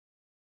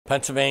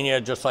Pennsylvania,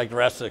 just like the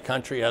rest of the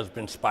country, has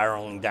been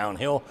spiraling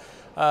downhill.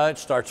 It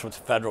starts with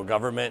the federal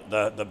government.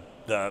 The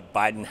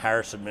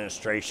Biden-Harris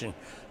administration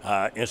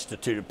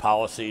instituted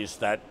policies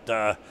that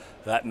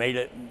made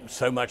it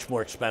so much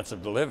more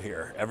expensive to live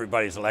here.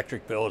 Everybody's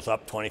electric bill is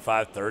up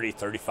 25, 30,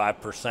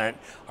 35%.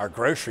 Our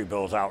grocery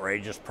bill is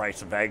outrageous.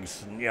 Price of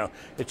eggs,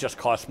 it just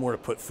costs more to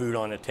put food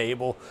on the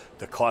table.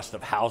 The cost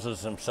of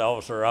houses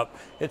themselves are up.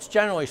 It's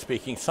generally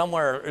speaking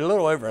somewhere a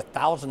little over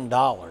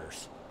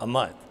 $1,000 a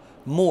month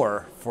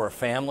more for a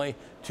family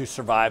to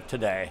survive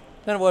today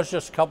than it was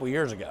just a couple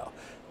years ago.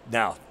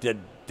 Now,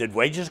 did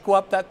wages go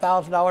up that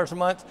 $1,000 a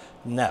month?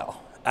 No,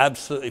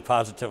 absolutely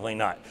positively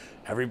not.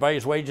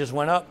 Everybody's wages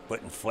went up,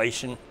 but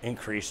inflation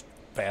increased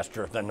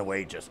faster than the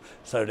wages.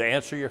 So to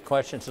answer your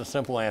question, it's a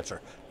simple answer: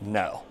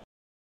 no.